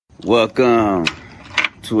Welcome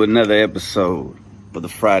to another episode of the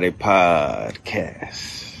Friday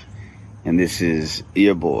Podcast. And this is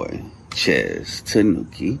your boy, Ches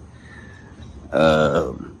Tanuki.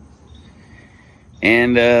 This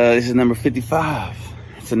is number 55.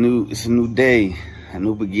 It's a new day, a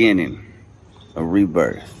new beginning, a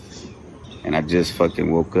rebirth. And I just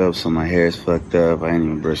fucking woke up, so my hair is fucked up. I ain't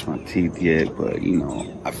even brushed my teeth yet, but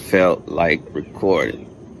I felt like recording.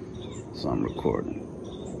 So I'm recording.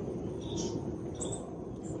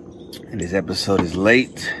 And this episode is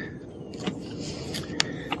late.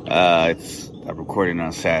 I'm recording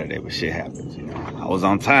on Saturday, but shit happens, I was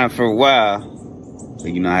on time for a while, but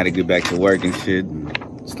I had to get back to work and shit,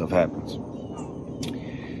 and stuff happens.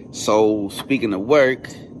 So speaking of work,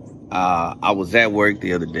 I was at work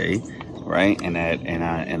the other day, right? And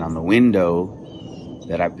on the window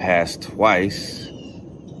that I passed twice, it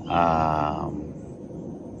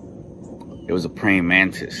was a praying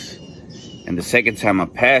mantis. And the second time I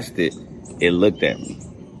passed it, it looked at me,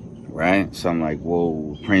 right? So I'm like,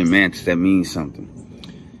 whoa, praying mantis, that means something.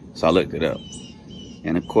 So I looked it up.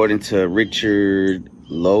 And according to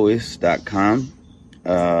richardlois.com,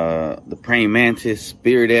 the praying mantis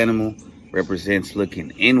spirit animal represents looking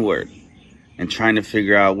inward and trying to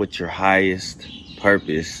figure out what your highest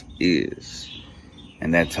purpose is.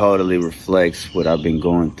 And that totally reflects what I've been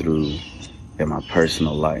going through in my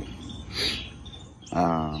personal life.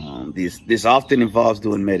 This often involves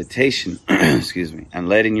doing meditation, excuse me, and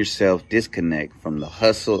letting yourself disconnect from the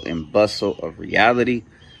hustle and bustle of reality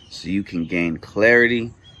so you can gain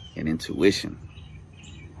clarity and intuition.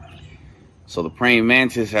 So the praying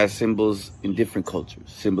mantis has symbolism in different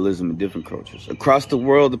cultures. Across the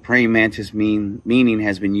world, the praying mantis meaning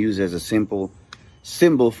has been used as a simple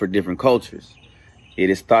symbol for different cultures. It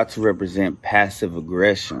is thought to represent passive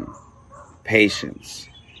aggression, patience,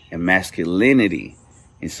 and masculinity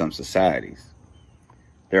in some societies.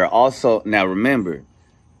 There are also, now remember,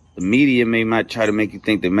 the media might try to make you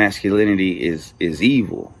think that masculinity is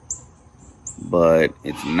evil, but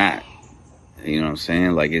it's not. You know what I'm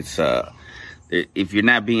saying? Like it's not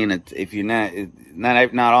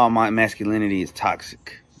all my masculinity is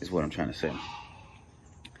toxic, is what I'm trying to say.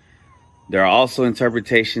 There are also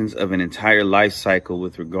interpretations of an entire life cycle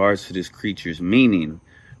with regards to this creature's meaning,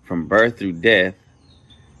 from birth through death.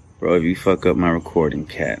 Bro, if you fuck up my recording,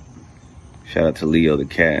 cat. Shout out to Leo the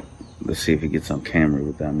cat. Let's see if he gets on camera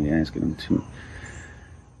without me asking him to.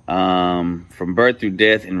 From birth through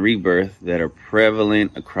death and rebirth that are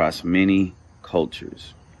prevalent across many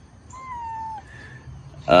cultures.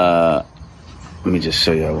 Let me just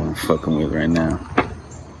show y'all what I'm fucking with right now.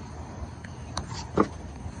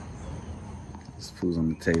 This food's on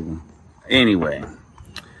the table. Anyway.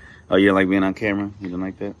 Oh, you don't like being on camera? You don't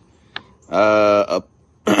like that?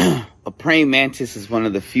 A praying mantis is one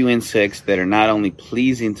of the few insects that are not only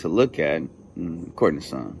pleasing to look at, according to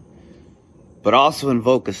some, but also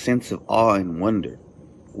invoke a sense of awe and wonder.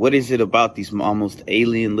 What is it about these almost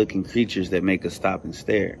alien-looking creatures that make us stop and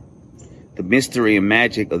stare? The mystery and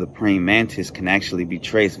magic of the praying mantis can actually be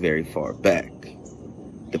traced very far back.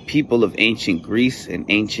 The people of ancient Greece and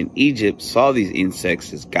ancient Egypt saw these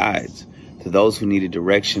insects as guides to those who needed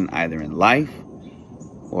direction either in life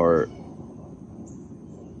or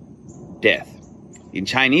death. In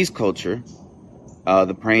Chinese culture,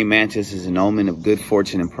 the praying mantis is an omen of good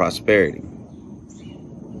fortune and prosperity.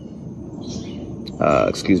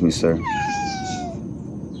 Excuse me, sir.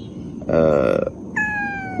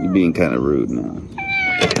 You're being kind of rude now.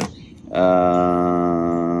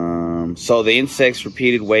 So the insect's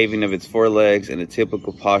repeated waving of its forelegs and a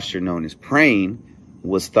typical posture known as praying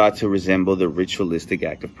was thought to resemble the ritualistic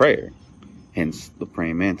act of prayer, hence the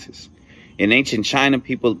praying mantis. In ancient China,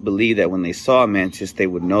 people believed that when they saw a mantis, they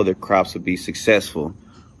would know their crops would be successful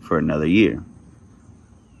for another year.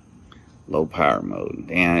 Low power mode.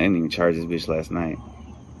 Damn, I didn't even charge this bitch last night.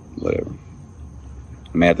 Whatever.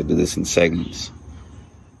 I may have to do this in segments.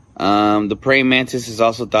 The praying mantis is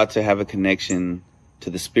also thought to have a connection to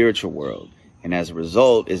the spiritual world, and as a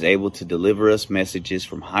result is able to deliver us messages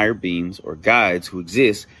from higher beings or guides who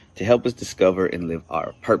exist to help us discover and live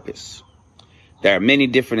our purpose. There are many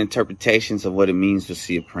different interpretations of what it means to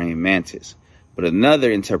see a praying mantis, but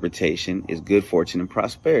another interpretation is good fortune and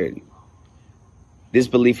prosperity. This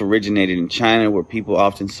belief originated in China, where people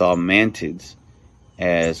often saw mantids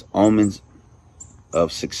as omens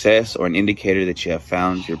of success or an indicator that you have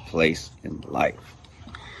found your place in life.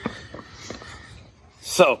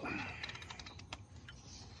 So,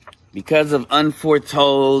 because of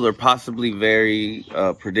unforetold or possibly very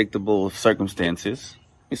predictable circumstances,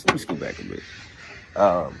 let me scoot back a bit.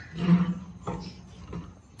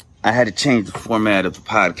 I had to change the format of the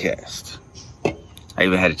podcast. I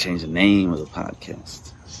even had to change the name of the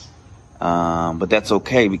podcast. But that's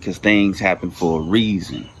okay because things happen for a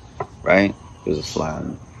reason, right? There's a fly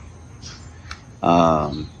on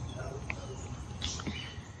it.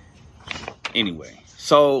 Anyway,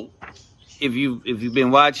 so if you've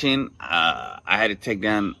been watching, I had to take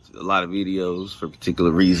down a lot of videos for a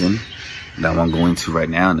particular reason that I won't go into right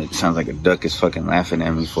now, and it sounds like a duck is fucking laughing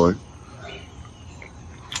at me for it.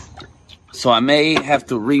 So I may have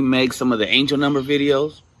to remake some of the angel number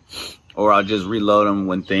videos, or I'll just reload them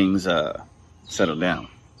when things settle down.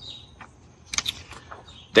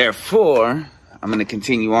 Therefore, I'm going to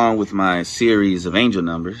continue on with my series of angel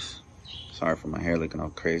numbers. Sorry for my hair looking all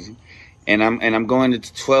crazy. And I'm going into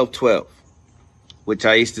 1212, which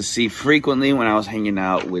I used to see frequently when I was hanging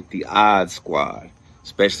out with the Odd Squad,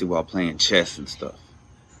 especially while playing chess and stuff.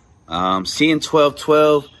 Seeing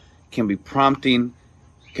 1212 can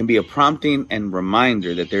be a prompting and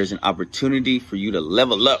reminder that there's an opportunity for you to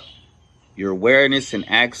level up your awareness and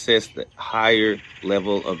access the higher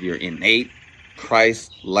level of your innate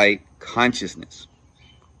Christ-like consciousness,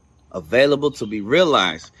 available to be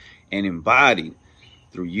realized and embodied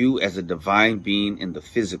through you as a divine being in the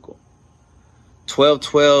physical.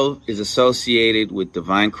 1212 is associated with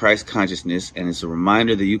divine Christ consciousness, and it's a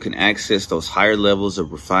reminder that you can access those higher levels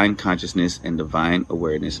of refined consciousness and divine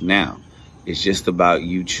awareness now. It's just about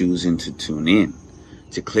you choosing to tune in,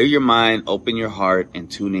 to clear your mind, open your heart,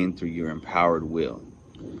 and tune in through your empowered will,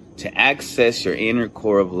 to access your inner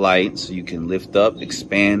core of light so you can lift up,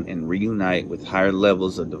 expand, and reunite with higher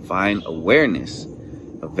levels of divine awareness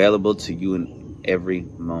available to you in every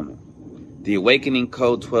moment. The awakening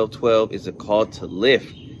code 1212 is a call to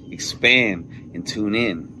lift, expand, and tune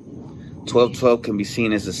in. 1212 can be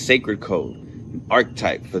seen as a sacred code, an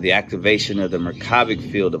archetype for the activation of the Merkabic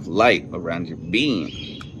field of light around your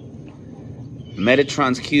being.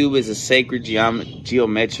 Metatron's cube is a sacred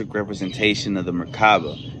geometric representation of the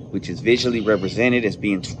Merkaba, which is visually represented as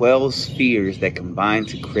being 12 spheres that combine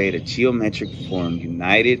to create a geometric form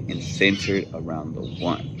united and centered around the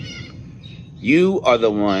one. You are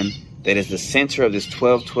the one that is the center of this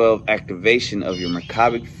 1212 activation of your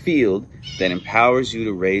Merkabic field that empowers you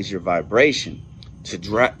to raise your vibration,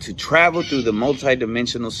 to travel through the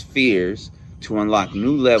multidimensional spheres, to unlock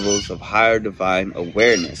new levels of higher divine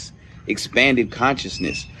awareness, expanded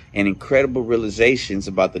consciousness, and incredible realizations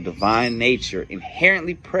about the divine nature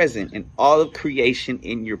inherently present in all of creation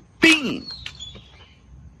in your being.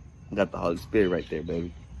 I got the Holy Spirit right there,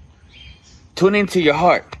 baby. Tune into your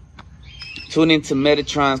heart. Tune into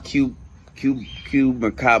Metatron's cube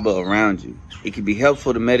Merkaba around you. It can be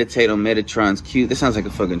helpful to meditate on Metatron's cube. This sounds like a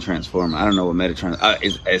fucking transformer. I don't know what Metatron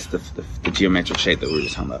is. It's the geometric shape that we were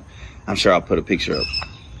just talking about. I'm sure I'll put a picture up.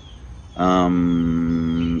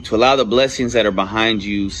 To allow the blessings that are behind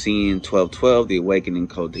you, seeing 1212, the awakening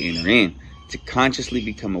code to enter in, to consciously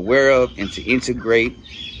become aware of and to integrate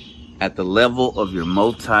at the level of your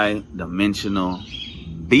multi-dimensional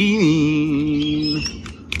being.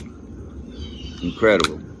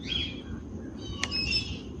 Incredible.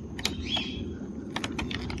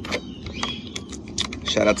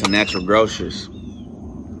 Shout out to Natural Grocers,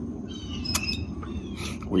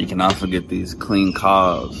 where you can also get these Clean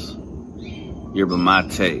Cause Yerba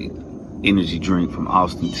Mate energy drink from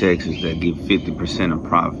Austin, Texas that give 50% of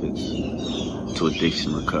profits to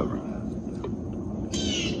addiction recovery.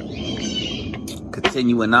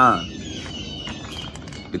 Continuing on,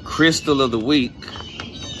 the crystal of the week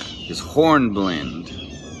is Hornblende.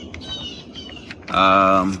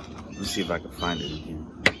 Let's see if I can find it again.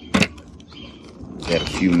 Got a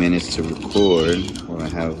few minutes to record when I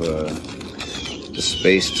have the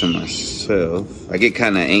space to myself. I get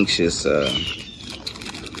kind of anxious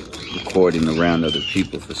recording around other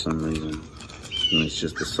people for some reason when it's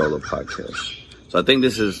just a solo podcast. So I think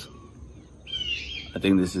this is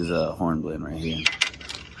Hornblende right here,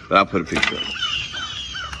 but I'll put a picture of it.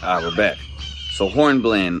 We're back. So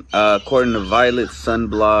Hornblende, according to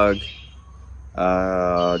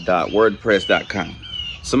violetsunblog.wordpress.com.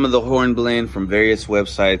 Some of the Hornblende from various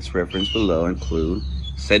websites referenced below include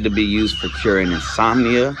said to be used for curing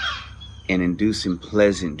insomnia and inducing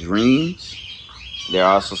pleasant dreams. They're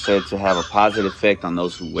also said to have a positive effect on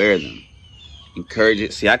those who wear them. Encourage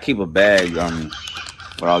it. See, I keep a bag on me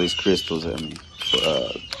with all these crystals at me.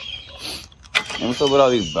 And what's up with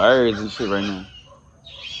all these birds and shit right now?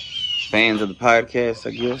 Fans of the podcast,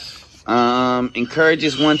 I guess.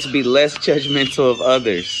 Encourages one to be less judgmental of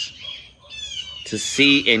others, to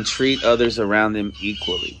see and treat others around them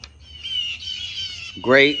equally.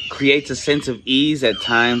 Great. Creates a sense of ease at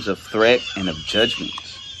times of threat and of judgment.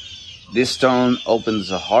 This stone opens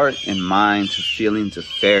the heart and mind to feelings of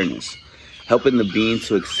fairness, helping the being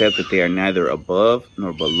to accept that they are neither above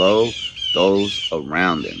nor below those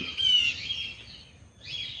around them.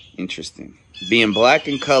 Interesting. Being black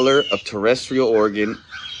in color, of terrestrial origin,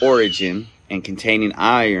 and containing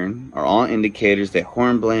iron are all indicators that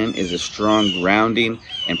hornblende is a strong grounding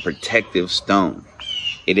and protective stone.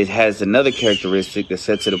 It has another characteristic that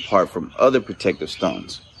sets it apart from other protective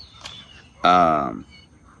stones.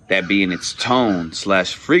 That being its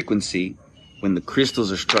tone/frequency when the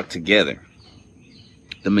crystals are struck together.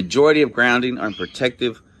 The majority of grounding or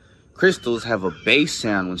protective crystals have a bass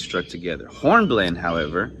sound when struck together. Hornblende,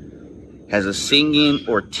 however, has a singing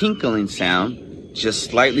or tinkling sound, just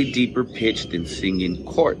slightly deeper pitched than singing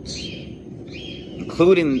quartz,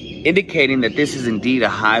 indicating that this is indeed a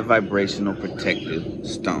high vibrational protective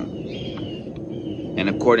stone. And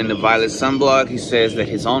according to Violet Sunblog, he says that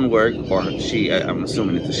his own work, or she, I'm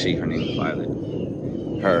assuming it's a she, her name is Violet,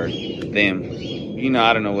 her, them,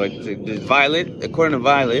 I don't know what, Violet, according to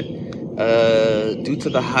Violet, due to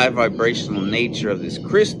the high vibrational nature of this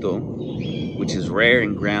crystal, which is rare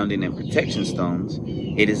in grounding and protection stones,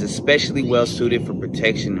 it is especially well suited for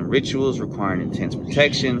protection and rituals requiring intense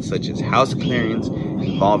protection, such as house clearings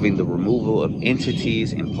involving the removal of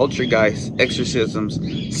entities and poltergeists, exorcisms,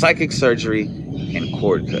 psychic surgery, and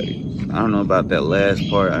cord cutting. I don't know about that last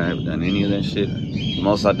part. I haven't done any of that shit. The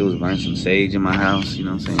most I do is burn some sage in my house, do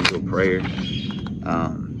a prayer.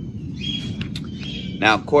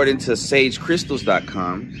 Now, according to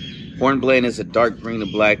sagecrystals.com, hornblende is a dark green to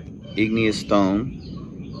black igneous stone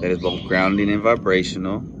that is both grounding and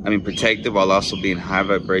protective, while also being high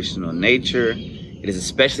vibrational in nature. It is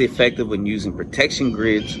especially effective when using protection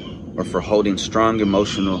grids or for holding strong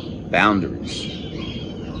emotional boundaries.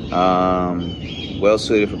 Well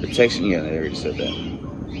suited for protection. Yeah, I already said that.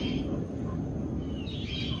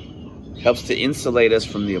 Helps to insulate us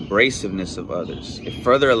from the abrasiveness of others. It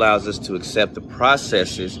further allows us to accept the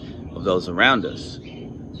processes of those around us,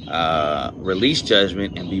 release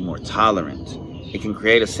judgment, and be more tolerant. It can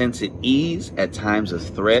create a sense of ease at times of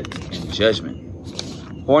threat and judgment.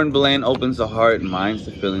 Hornblende opens the heart and minds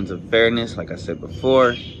to feelings of fairness, like I said before,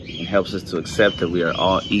 and helps us to accept that we are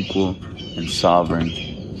all equal and sovereign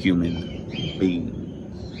human beings.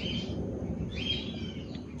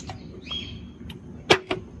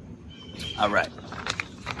 All right.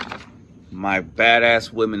 My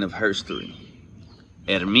badass women of history.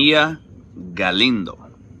 Hermila Galindo.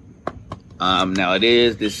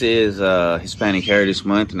 This is Hispanic Heritage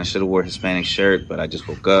Month, and I should have wore a Hispanic shirt, but I just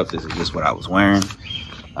woke up. This is just what I was wearing.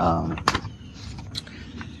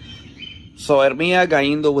 So Hermila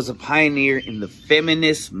Galindo was a pioneer in the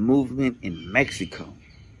feminist movement in Mexico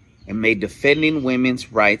and made defending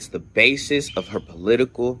women's rights the basis of her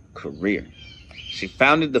political career. She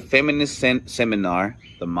founded the feminist seminar,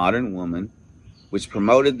 The Modern Woman, which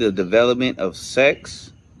promoted the development of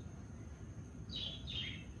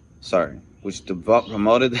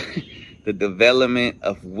promoted the development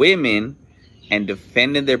of women and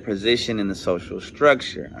defended their position in the social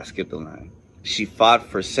structure. I skipped a line. She fought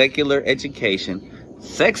for secular education,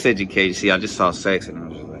 sex education. See, I just saw sex and I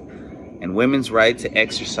was just like, and women's right to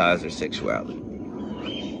exercise their sexuality.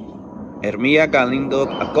 Hermila Galindo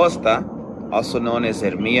Acosta, also known as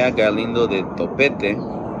Hermila Galindo de Topete,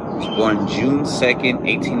 was born June 2nd,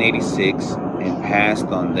 1886, and passed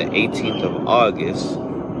on the 18th of August,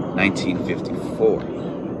 1954.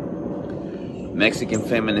 Mexican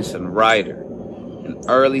feminist and writer, an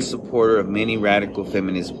early supporter of many radical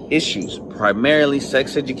feminist issues, primarily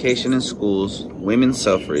sex education in schools, women's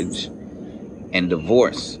suffrage, and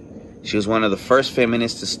divorce. She was one of the first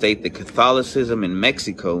feminists to state that Catholicism in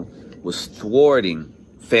Mexico was thwarting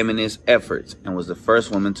feminist efforts and was the first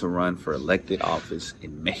woman to run for elected office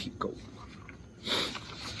in Mexico.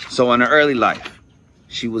 So in her early life,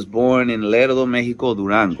 she was born in Lerdo, Mexico,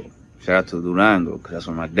 Durango. Shout out to Durango, because that's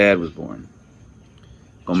where my dad was born.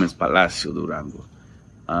 Gomez Palacio, Durango.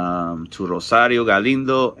 To Rosario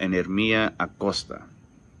Galindo and Hermila Acosta.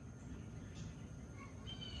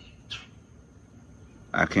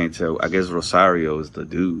 I can't tell. I guess Rosario is the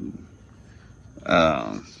dude.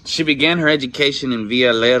 She began her education in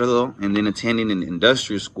Villa Lerdo and then attending an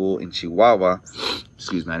industrial school in Chihuahua.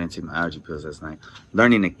 Excuse me, I didn't take my allergy pills last night.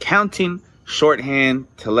 Learning accounting, shorthand,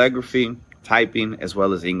 telegraphy, typing, as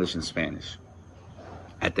well as English and Spanish.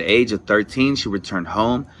 At the age of 13, she returned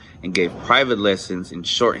home and gave private lessons in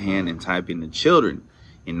shorthand and typing to children.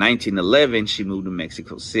 In 1911, she moved to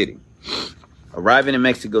Mexico City. Arriving in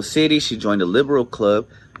Mexico City, she joined a liberal club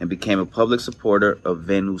and became a public supporter of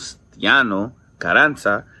Venustiano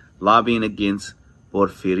Carranza, lobbying against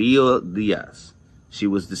Porfirio Diaz. She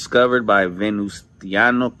was discovered by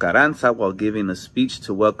Venustiano Carranza while giving a speech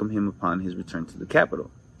to welcome him upon his return to the capital.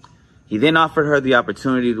 He then offered her the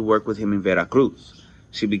opportunity to work with him in Veracruz.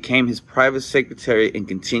 She became his private secretary and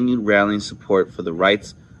continued rallying support for the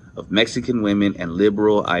rights of Mexican women and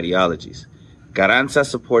liberal ideologies. Carranza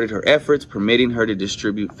supported her efforts, permitting her to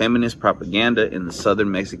distribute feminist propaganda in the southern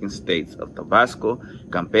Mexican states of Tabasco,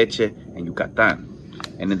 Campeche, and Yucatan,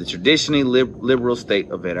 and in the traditionally liberal state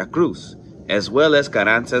of Veracruz, as well as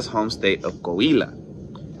Carranza's home state of Coahuila.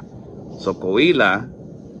 So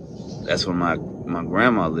Coahuila, that's where my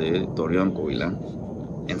grandma lived, Torreon,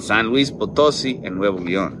 Coahuila, and San Luis Potosí and Nuevo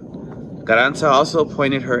León. Carranza also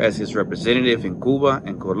appointed her as his representative in Cuba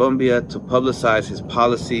and Colombia to publicize his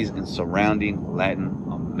policies in surrounding Latin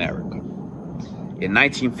America. In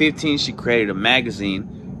 1915, she created a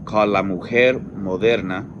magazine called La Mujer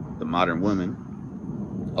Moderna, the Modern Woman,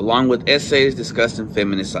 along with essays discussing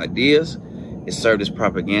feminist ideas. It served as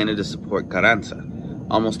propaganda to support Carranza.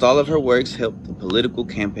 Almost all of her works helped the political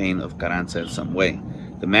campaign of Carranza in some way.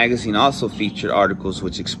 The magazine also featured articles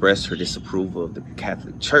which expressed her disapproval of the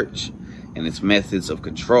Catholic Church and its methods of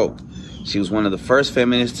control. She was one of the first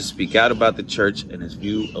feminists to speak out about the church and its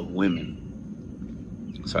view of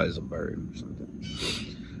women. Sorry, there's a bird or something.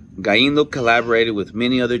 Galindo collaborated with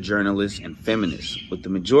many other journalists and feminists, with the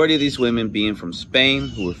majority of these women being from Spain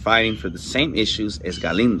who were fighting for the same issues as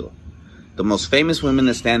Galindo. The most famous women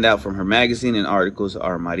that stand out from her magazine and articles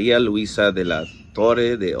are María Luisa de la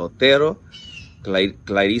Torre de Otero,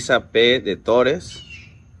 Clarisa P. de Torres,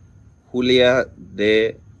 Julia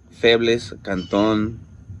de Febles Cantón,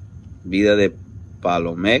 Vida de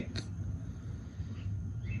Palomec,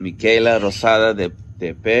 Micaela Rosada de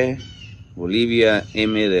Tepe, Bolivia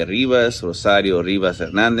M. de Rivas, Rosario Rivas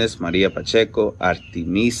Hernández, María Pacheco,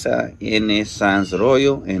 Artemisa N. Sanz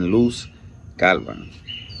Royo, and Luz Calvan.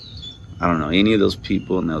 I don't know any of those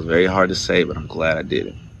people, and that was very hard to say, but I'm glad I did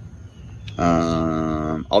it.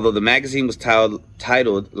 Although the magazine was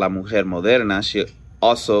titled La Mujer Moderna, she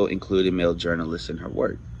also included male journalists in her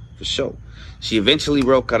work, for sure. She eventually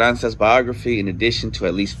wrote Carranza's biography in addition to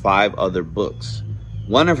at least 5 other books.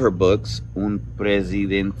 One of her books, Un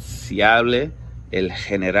Presidenciable, El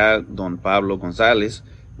General Don Pablo González,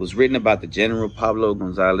 was written about the General Pablo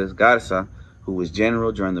González Garza, who was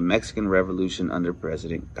general during the Mexican Revolution under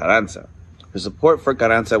President Carranza. Her support for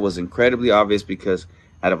Carranza was incredibly obvious because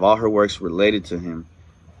out of all her works related to him,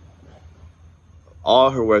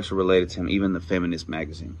 even the feminist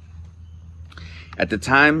magazine. At the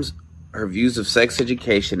times, her views of sex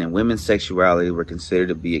education and women's sexuality were considered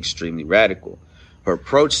to be extremely radical. Her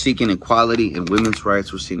approach seeking equality and women's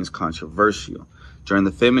rights were seen as controversial. During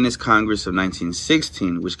the Feminist Congress of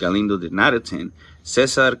 1916, which Galindo did not attend,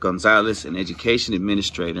 Cesar Gonzalez, an education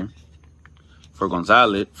administrator for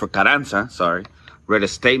Carranza, read a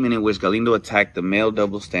statement in which Galindo attacked the male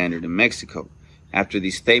double standard in Mexico. After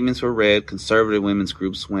these statements were read, conservative women's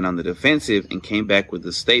groups went on the defensive and came back with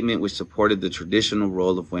a statement which supported the traditional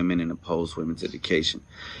role of women and opposed women's education.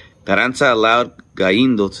 Carranza allowed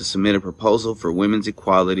Galindo to submit a proposal for women's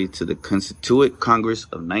equality to the Constituent Congress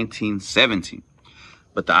of 1917,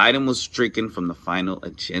 but the item was stricken from the final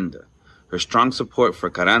agenda. Her strong support for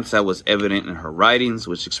Carranza was evident in her writings,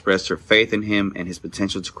 which expressed her faith in him and his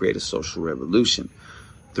potential to create a social revolution.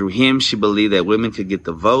 Through him, she believed that women could get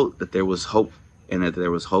the vote, that there was hope, and that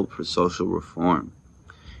there was hope for social reform.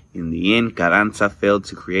 In the end, Carranza failed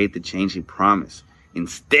to create the change he promised.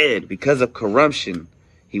 Instead, because of corruption,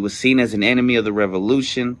 he was seen as an enemy of the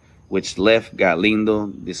revolution, which left Galindo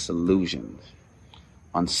disillusioned.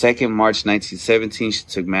 On 2nd March 1917, she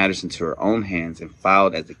took matters into her own hands and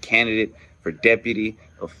filed as a candidate for deputy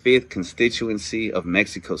of 5th Constituency of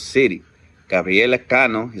Mexico City. Gabriela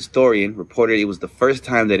Cano, historian, reported it was the first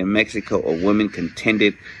time that in Mexico a woman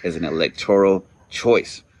contended as an electoral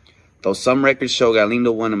choice. Though some records show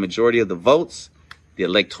Galindo won a majority of the votes, the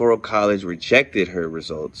Electoral College rejected her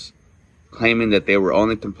results, claiming that they were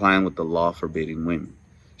only complying with the law forbidding women.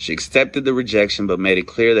 She accepted the rejection, but made it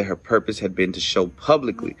clear that her purpose had been to show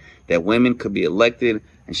publicly that women could be elected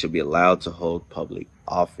and should be allowed to hold public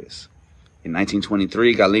office. In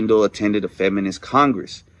 1923, Galindo attended a feminist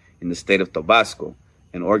congress in the state of Tabasco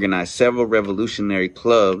and organized several revolutionary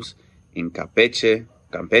clubs in Campeche,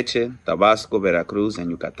 Tabasco, Veracruz, and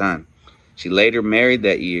Yucatan. She later married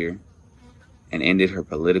that year and ended her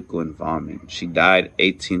political involvement. She died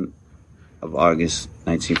 18th of August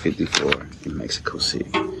 1954 in Mexico City.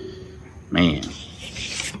 Man,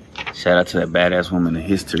 shout out to that badass woman in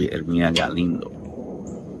history, Hermila Galindo.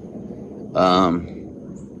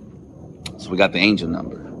 So we got the angel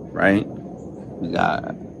number, right? We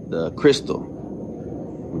got the crystal.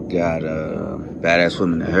 We got Badass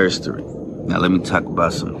Women in History. Now let me talk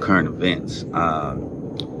about some current events.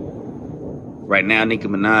 Right now, Nicki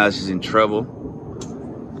Minaj is in trouble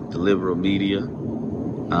with the liberal media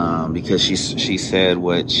because she said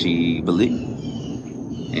what she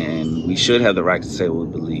believed, and we should have the right to say what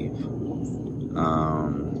we believe.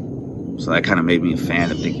 So that kind of made me a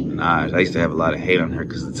fan of Nicki Minaj. I used to have a lot of hate on her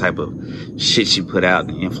because the type of shit she put out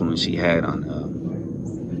and the influence she had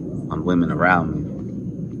on women around me.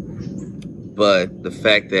 But the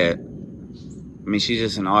fact that, I mean, she's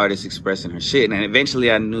just an artist expressing her shit. And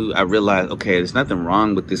eventually I realized, okay, there's nothing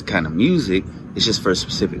wrong with this kind of music. It's just for a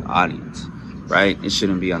specific audience, right? It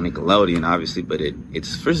shouldn't be on Nickelodeon, obviously, but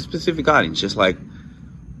it's for a specific audience, just like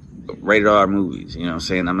rated R movies. You know what I'm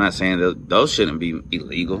saying? I'm not saying that those shouldn't be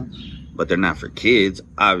illegal, but they're not for kids,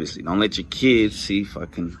 obviously. Don't let your kids see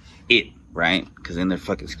fucking it, right? Because then they're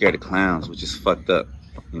fucking scared of clowns, which is fucked up,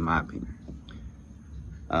 in my opinion.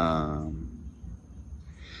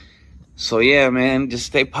 So yeah, man, just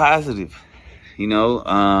stay positive. You know,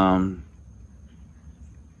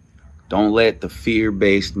 don't let the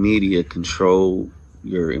fear-based media control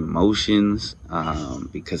your emotions,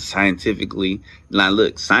 because scientifically, now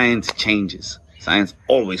look, science changes. Science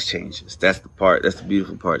always changes. That's the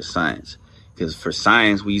beautiful part of science. Because for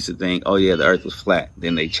science, we used to think, oh yeah, the earth was flat.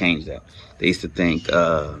 Then they changed that. They used to think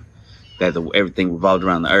that everything revolved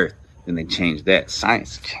around the earth. Then they changed that.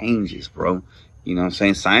 Science changes, bro. You know what I'm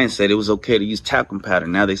saying? Science said it was okay to use talcum powder.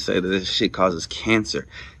 Now they say that this shit causes cancer.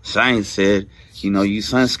 Science said,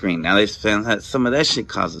 use sunscreen. Now they found that some of that shit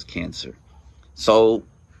causes cancer. So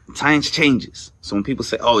science changes. So when people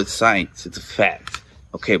say, oh, it's science, it's a fact.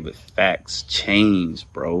 Okay, but facts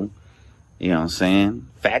change, bro. You know what I'm saying?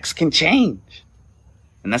 Facts can change.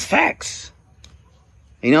 And that's facts.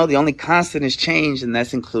 The only constant is change, and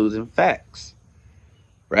that's including facts.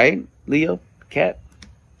 Right, Leo? Cat?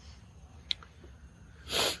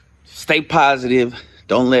 Stay positive.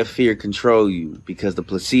 Don't let fear control you, because the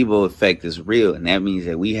placebo effect is real, and that means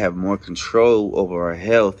that we have more control over our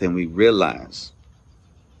health than we realize.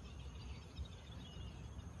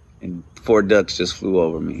 And 4 ducks just flew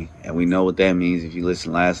over me, and we know what that means if you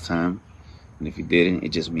listened last time, and if you didn't, it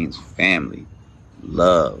just means family,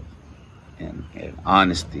 love, and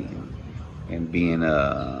honesty, and being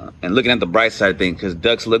and looking at the bright side of things, because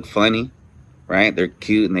ducks look funny, right? They're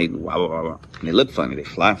cute, and they look funny, they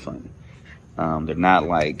fly funny. They're not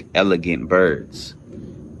like elegant birds.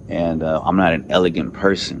 And I'm not an elegant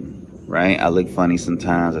person, right? I look funny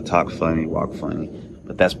sometimes, I talk funny, walk funny.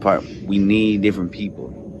 But that's we need different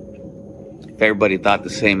people. If everybody thought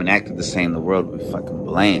the same and acted the same, the world would be fucking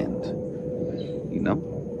bland.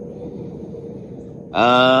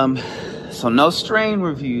 So no strain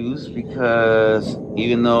reviews, because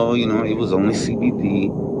even though, it was only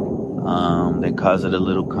CBD, they caused it a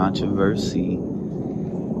little controversy.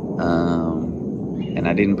 And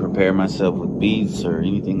I didn't prepare myself with beats or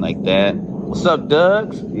anything like that. What's up,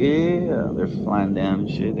 ducks? Yeah, they're flying down and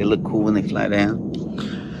shit. They look cool when they fly down.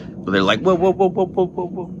 But they're like, whoa, whoa, whoa, whoa, whoa, whoa,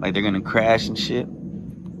 whoa. Like they're gonna crash and shit.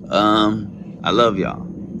 I love y'all.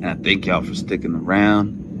 And I thank y'all for sticking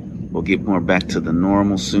around. We'll get more back to the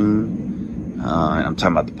normal soon. And I'm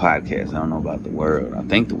talking about the podcast. I don't know about the world. I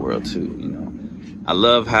think the world too, I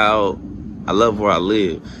love where I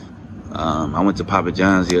live. I went to Papa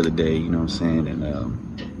John's the other day, you know what I'm saying? And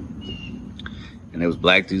there was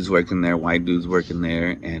black dudes working there, white dudes working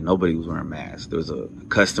there, and nobody was wearing masks. There was a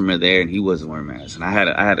customer there, and he wasn't wearing masks. And I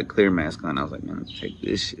had a clear mask on. I was like, man, let's take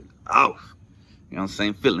this shit off. You know what I'm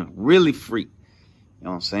saying? Feeling really free. You know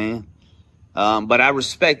what I'm saying? But I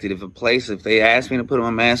respect it. If they asked me to put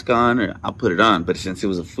my mask on, I'll put it on. But since it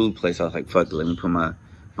was a food place, I was like, fuck it, let me put my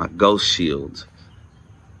ghost shield.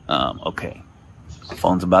 Okay. My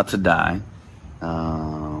phone's about to die.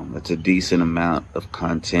 It's a decent amount of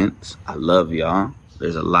content. I love y'all.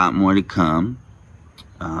 There's a lot more to come.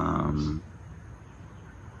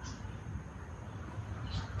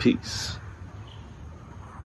 Peace.